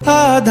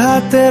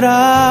तेरा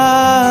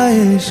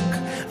इश्क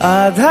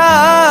आधा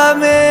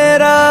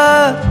मेरा,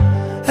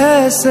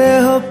 ऐसे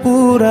हो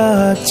पूरा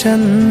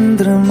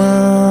चंद्रमा।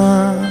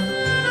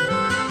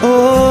 ओ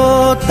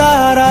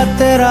तारा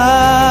तेरा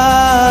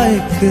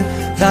एक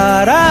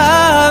तारा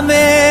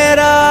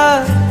मेरा,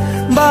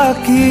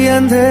 बाकी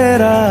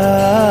अंधेरा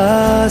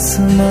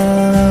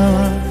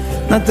आसमां।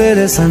 न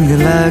तेरे संग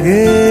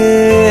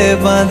लागे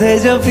बांधे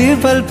जो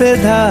पीपल पे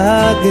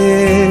धागे,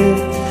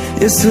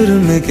 इस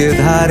सुरम के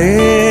धारे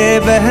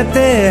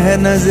बहते हैं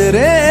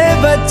नजरे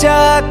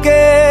बचा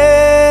के।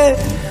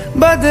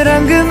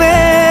 बदरंग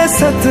में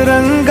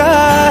सतरंगा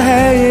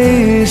है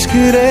ये इश्क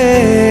रे,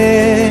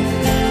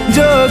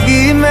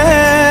 जोगी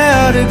में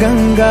और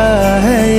गंगा है।